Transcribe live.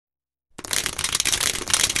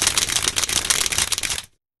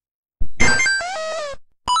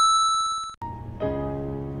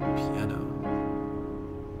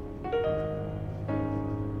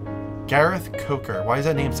Gareth Coker. Why does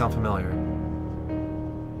that name sound familiar?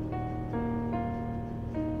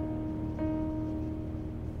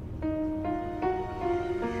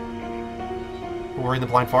 Ori in the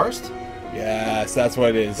Blind Forest? Yes, that's what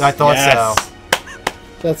it is. I thought so.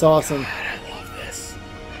 That's awesome. God, I love this.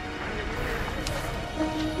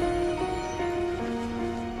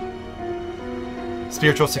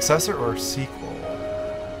 Spiritual successor or sequel?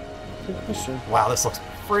 Good question. Wow, this looks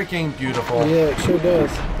freaking beautiful. Yeah, it sure does.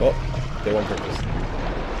 Well, they won purpose.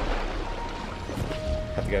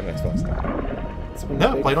 Have to get an Xbox now. It's been a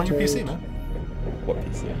No, big play it on your PC, change. man. What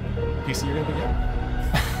PC? PC you're gonna be getting?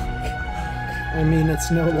 I mean, it's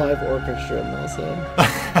no live orchestra in those.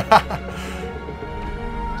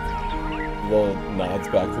 Little nods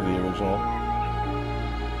back to the original.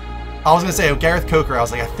 I was gonna say, Gareth Coker, I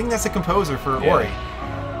was like, I think that's the composer for Ori.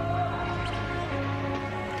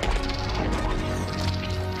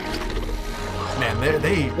 Man,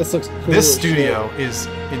 This looks cool. this as studio is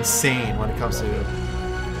insane when it comes to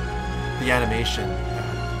the animation.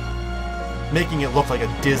 Making it look like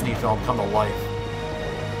a Disney film come to life.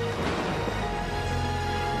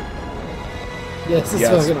 shit. Yes, this is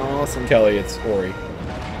fucking awesome. Kelly, it's Ori.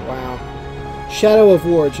 Wow. Shadow of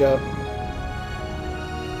War, Joe.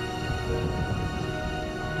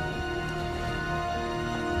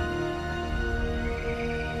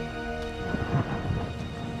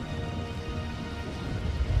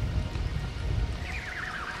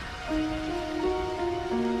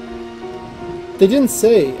 They didn't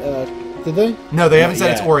say, did they? No, they haven't said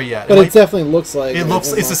yet. it's Ori yet. But it definitely looks like it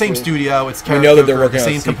looks. It's the same must be. studio. It's We know that they're Gareth Coker, working on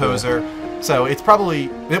the a same sequel. composer. So it's probably.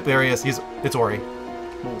 Yep, there he is. It's Ori.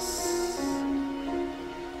 Nice.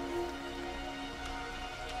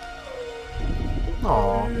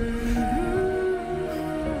 Aww.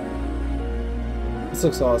 This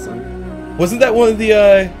looks awesome. Wasn't that one of the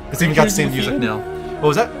It's even got the creatures same you music defeated? now. What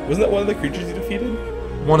was that? Wasn't that one of the creatures you defeated?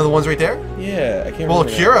 One of the ones right there? Yeah, I can't Well,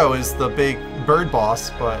 remember. Kuro is the big bird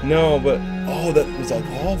boss, but No, but oh, that was like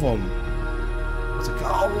all of them. what's it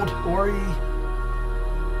called? Ori.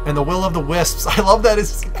 And the Will of the Wisps. I love that.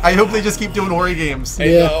 I hope they just keep doing Ori games.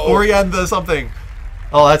 Yeah. Ori and the something.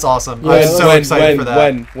 Oh, that's awesome. Yeah, I'm so excited for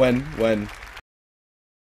that. When?